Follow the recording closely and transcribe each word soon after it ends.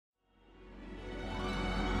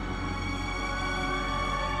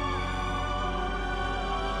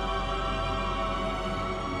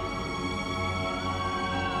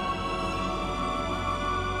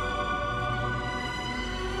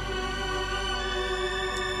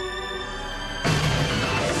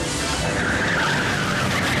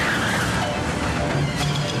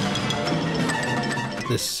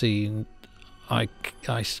this scene, I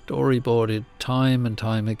storyboarded time and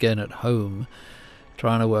time again at home,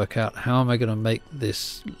 trying to work out how am I going to make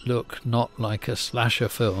this look not like a slasher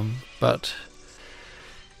film, but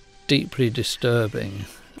deeply disturbing.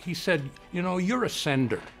 He said, you know, you're a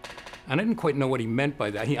sender. And I didn't quite know what he meant by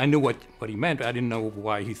that. I knew what he meant, but I didn't know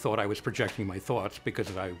why he thought I was projecting my thoughts,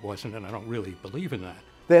 because I wasn't, and I don't really believe in that.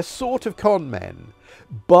 They're sort of con men,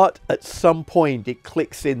 but at some point it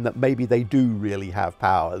clicks in that maybe they do really have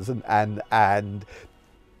powers, and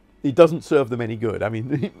it doesn't serve them any good. I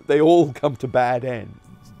mean, they all come to bad ends.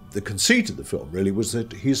 The conceit of the film really was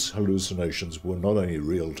that his hallucinations were not only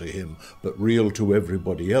real to him, but real to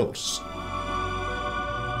everybody else.